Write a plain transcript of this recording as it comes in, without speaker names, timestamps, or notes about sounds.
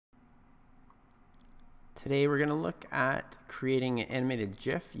Today we're going to look at creating an animated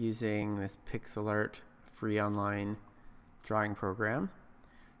GIF using this Pixelart free online drawing program.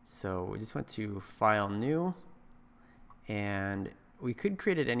 So we just went to File, New, and we could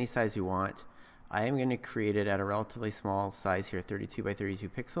create it any size we want. I am going to create it at a relatively small size here, 32 by 32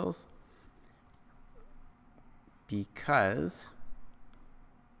 pixels, because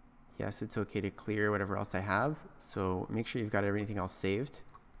yes, it's okay to clear whatever else I have. So make sure you've got everything else saved.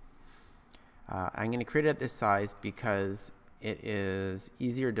 I'm going to create it at this size because it is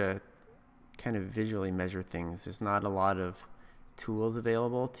easier to kind of visually measure things. There's not a lot of tools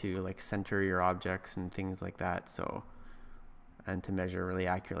available to like center your objects and things like that. So, and to measure really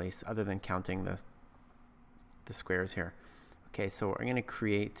accurately, other than counting the squares here. Okay, so we're going to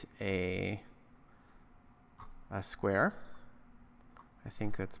create a square. I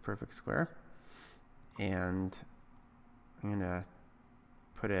think that's a perfect square, and I'm going to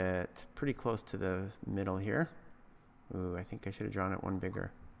put it pretty close to the middle here. Ooh, I think I should have drawn it one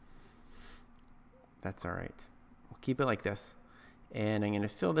bigger. That's all right. We'll keep it like this. And I'm going to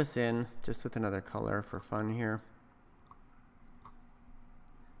fill this in just with another color for fun here.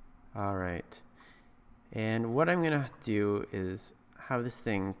 All right. And what I'm going to do is have this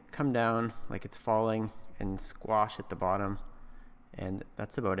thing come down like it's falling and squash at the bottom. And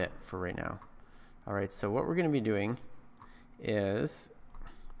that's about it for right now. All right, so what we're going to be doing is,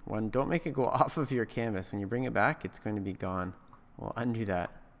 one, don't make it go off of your canvas. When you bring it back, it's going to be gone. We'll undo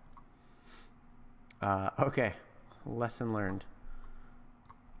that. Okay, lesson learned.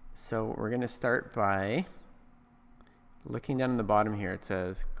 So we're going to start by looking down in the bottom here. It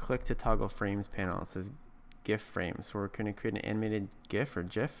says click to toggle frames panel. It says GIF frames. So we're going to create an animated GIF or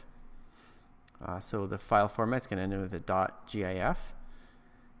GIF. So the file format is going to end with a .gif,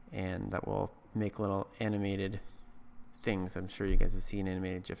 and that will make little animated things. I'm sure you guys have seen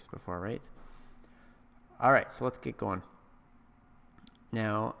animated GIFs before, right? All right, so let's get going.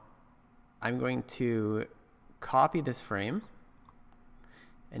 Now, I'm going to copy this frame,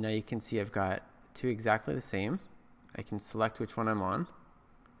 and now you can see I've got two exactly the same. I can select which one I'm on.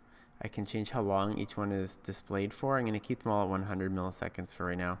 I can change how long each one is displayed for. I'm going to keep them all at 100 milliseconds for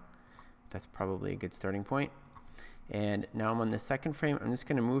right now. That's probably a good starting point. And now I'm on the second frame. I'm just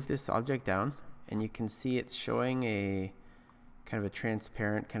going to move this object down, and you can see it's showing a kind of a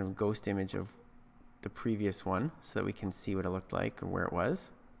transparent kind of ghost image of the previous one so that we can see what it looked like or where it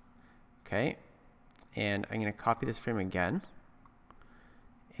was. Okay, and I'm going to copy this frame again,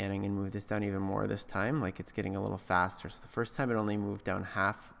 and I'm going to move this down even more this time, like it's getting a little faster. So the first time it only moved down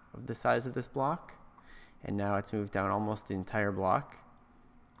half of the size of this block, and now it's moved down almost the entire block.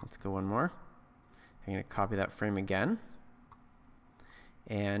 Let's go one more. I'm going to copy that frame again,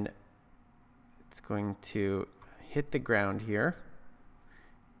 and it's going to hit the ground here,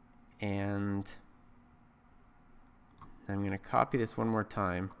 and I'm going to copy this one more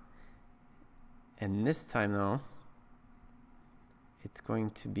time, and this time though it's going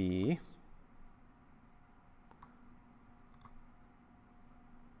to be,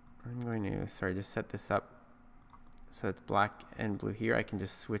 I'm going to, just set this up so it's black and blue here. I can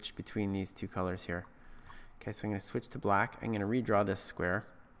just switch between these two colors here. Okay, so I'm going to switch to black. I'm going to redraw this square,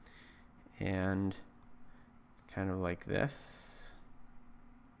 and kind of like this,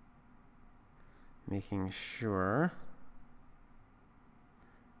 making sure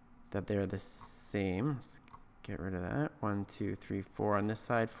that they're the same. Let's get rid of that. 1, 2, 3, 4 on this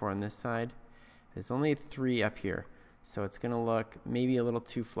side, 4 on this side. There's only 3 up here, so it's going to look maybe a little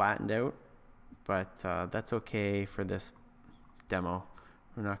too flattened out, but that's okay for this demo.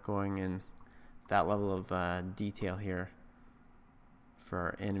 We're not going in that level of detail here for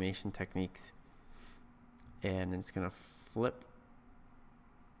our animation techniques. And I'm just going to flip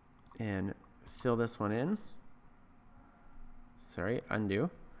and fill this one in. Sorry,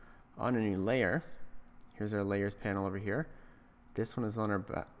 undo. On a new layer. Here's our layers panel over here. This one is on our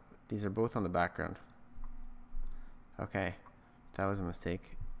back. These are both on the background. Okay, that was a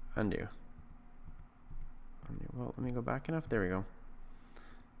mistake. Undo. Well, let me go back enough. There we go.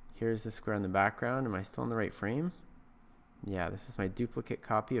 Here's the square in the background. Am I still in the right frame? Yeah, this is my duplicate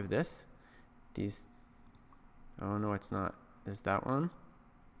copy of this. These, oh no, it's not. There's that one.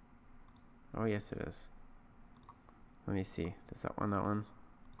 Oh yes, it is. Let me see. There's that one, that one.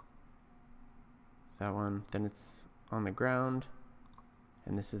 That one. Then it's on the ground,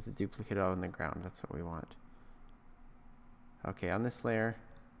 and this is the duplicate on the ground. That's what we want. Okay, on this layer,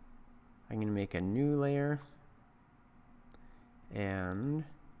 I'm going to make a new layer, and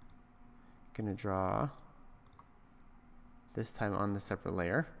I'm going to draw this time on the separate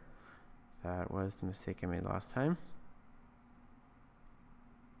layer. That was the mistake I made last time.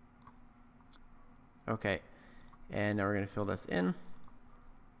 Okay, and now we're going to fill this in.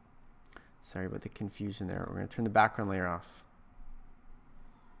 Sorry about the confusion there. We're going to turn the background layer off.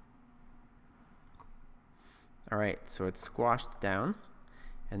 All right, so it's squashed down,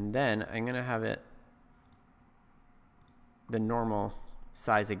 and then I'm going to have it the normal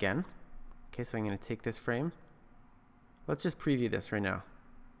size again. Okay, so I'm going to take this frame. Let's just preview this right now.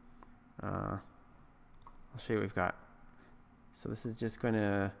 I'll show you what we've got. So this is just going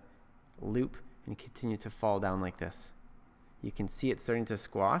to loop and continue to fall down like this. You can see it starting to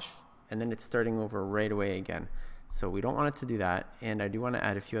squash, and then it's starting over right away again. So we don't want it to do that, and I do want to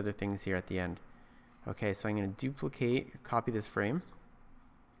add a few other things here at the end. Okay, so I'm going to duplicate, copy this frame,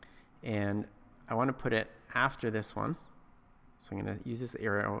 and I want to put it after this one. So I'm going to use this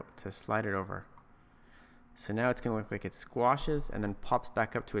arrow to slide it over. So now it's going to look like it squashes and then pops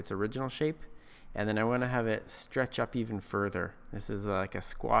back up to its original shape, and then I want to have it stretch up even further. This is like a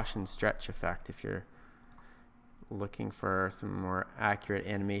squash and stretch effect if you're looking for some more accurate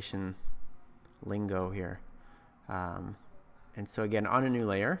animation lingo here. And so again, on a new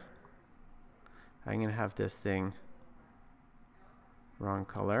layer, I'm going to have this thing wrong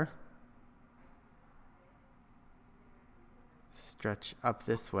color. Stretch up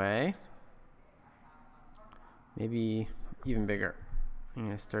this way. Maybe even bigger. I'm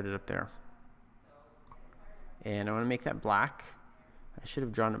going to start it up there. And I want to make that black. I should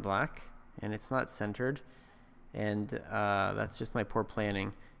have drawn it black, and it's not centered. And that's just my poor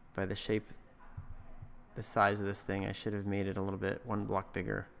planning. By the shape, the size of this thing, I should have made it a little bit one block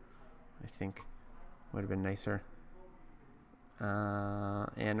bigger. I think would have been nicer.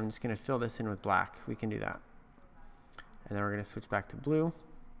 And I'm just going to fill this in with black. We can do that. And then we're going to switch back to blue.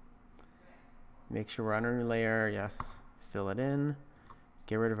 Make sure we're on our new layer. Yes. Fill it in.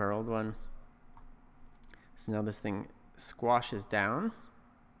 Get rid of our old one. So now this thing squashes down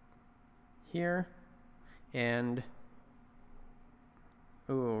here. And,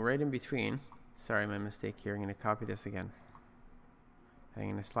 oh, right in between. Sorry, my mistake here. I'm going to copy this again. I'm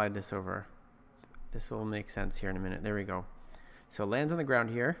going to slide this over. This will make sense here in a minute. There we go. So it lands on the ground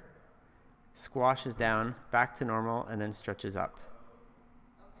here, squashes down, back to normal, and then stretches up.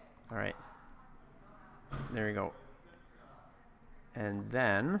 All right. There we go. And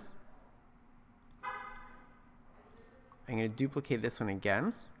then I'm going to duplicate this one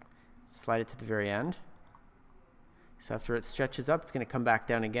again, slide it to the very end. So after it stretches up, it's going to come back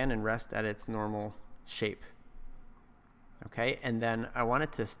down again and rest at its normal shape. Okay, and then I want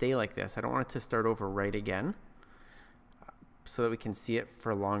it to stay like this. I don't want it to start over right again, so that we can see it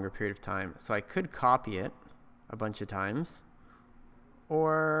for a longer period of time. So I could copy it a bunch of times,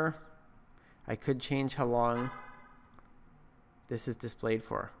 or I could change how long this is displayed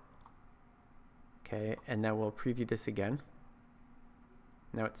for. Okay, and now we'll preview this again.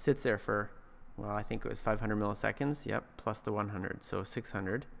 Now it sits there for, well, I think it was 500 milliseconds. Yep, plus the 100, so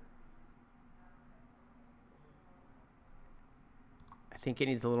 600. I think it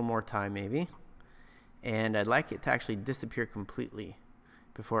needs a little more time maybe. And I'd like it to actually disappear completely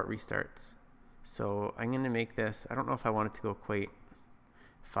before it restarts. So I'm going to make this, I don't know if I want it to go quite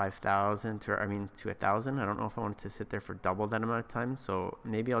 5,000 to 1,000. I don't know if I want it to sit there for double that amount of time. So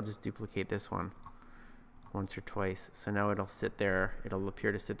maybe I'll just duplicate this one once or twice. So now it'll sit there, it'll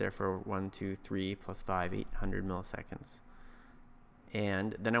appear to sit there for 1, 2, 3 plus 5, 800 milliseconds.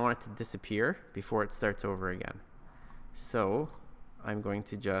 And then I want it to disappear before it starts over again. So I'm going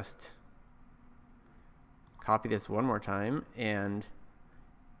to just copy this one more time, and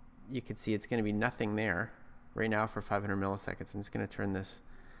you can see it's going to be nothing there right now for 500 milliseconds. I'm just going to turn this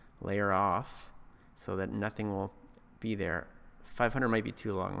layer off so that nothing will be there. 500 might be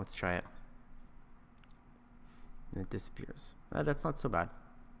too long. Let's try it. And it disappears. That's not so bad.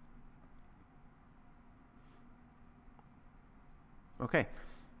 Okay, I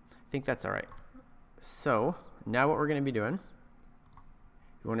think that's all right. So now what we're going to be doing,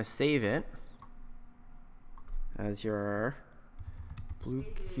 you want to save it as your blue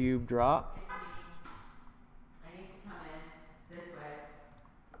cube drop. I need to come in this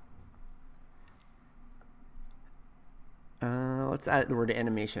way. Let's add the word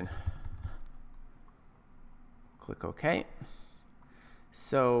animation. Click OK.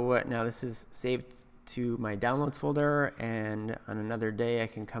 So now this is saved to my downloads folder, and on another day I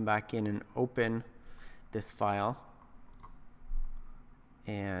can come back in and open this file,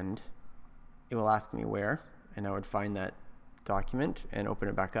 and it will ask me where, and I would find that document and open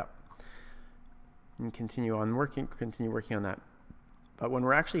it back up and continue working on that. But when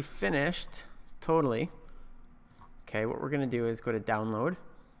we're actually finished totally, okay, what we're going to do is go to download,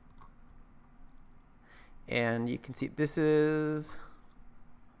 and you can see this is,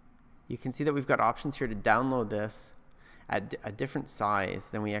 you can see that we've got options here to download this at a different size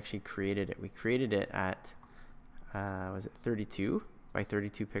than we actually created it. We created it at, was it 32 by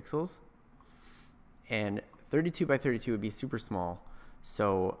 32 pixels? And 32 by 32 would be super small.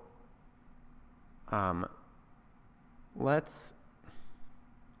 So I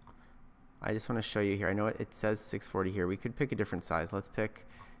just want to show you here. I know it says 640 here. We could pick a different size. Let's pick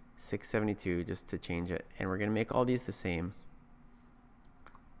 672 just to change it. And we're going to make all these the same.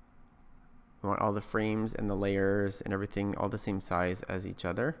 We want all the frames and the layers and everything all the same size as each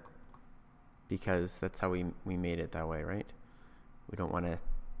other, because that's how we made it that way, right? We don't want to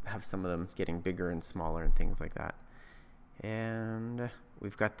have some of them getting bigger and smaller and things like that. And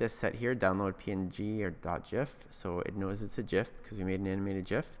we've got this set here, download PNG or .gif, so it knows it's a GIF because we made an animated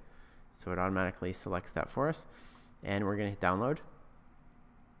GIF. So it automatically selects that for us. And we're going to hit download.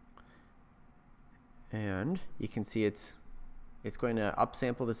 And you can see it's going to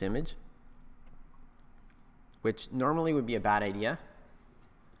upsample this image, which normally would be a bad idea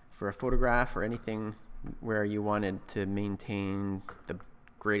for a photograph or anything where you wanted to maintain the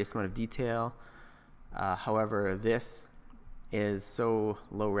greatest amount of detail. However, this is so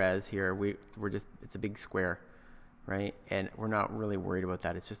low res here. It's a big square, right? And we're not really worried about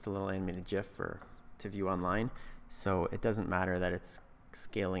that. It's just a little animated GIF to view online. So it doesn't matter that it's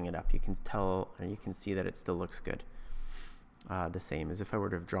scaling it up. You can tell, or you can see that it still looks good. The same as if I were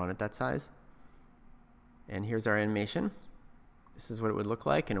to have drawn it that size. And here's our animation. This is what it would look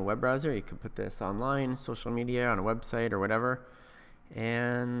like in a web browser. You could put this online, social media, on a website or whatever.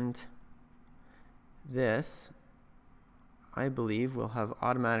 And this, I believe, will have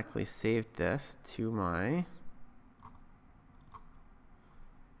automatically saved this to my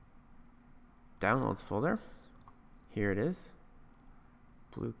downloads folder. Here it is,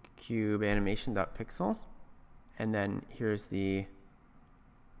 blue cube animation.pixel. And then here's I'm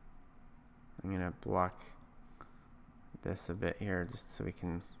going to block this a bit here just so we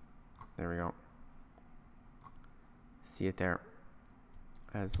can, there we go, see it there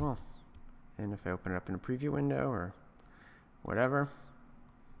as well. And if I open it up in a preview window or whatever,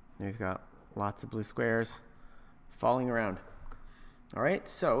 we've got lots of blue squares falling around. All right,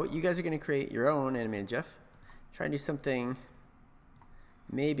 so you guys are going to create your own animated GIF. Try and do something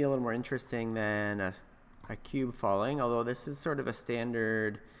maybe a little more interesting than a cube falling, although this is sort of a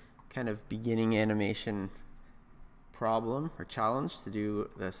standard kind of beginning animation problem or challenge to do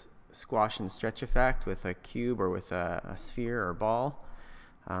this squash and stretch effect with a cube or with a sphere or ball.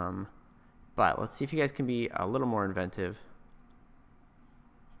 But let's see if you guys can be a little more inventive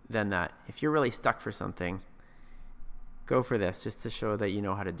than that. If you're really stuck for something, go for this just to show that you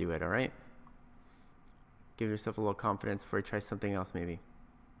know how to do it, all right? Give yourself a little confidence before you try something else maybe,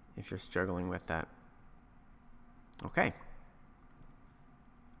 if you're struggling with that. Okay.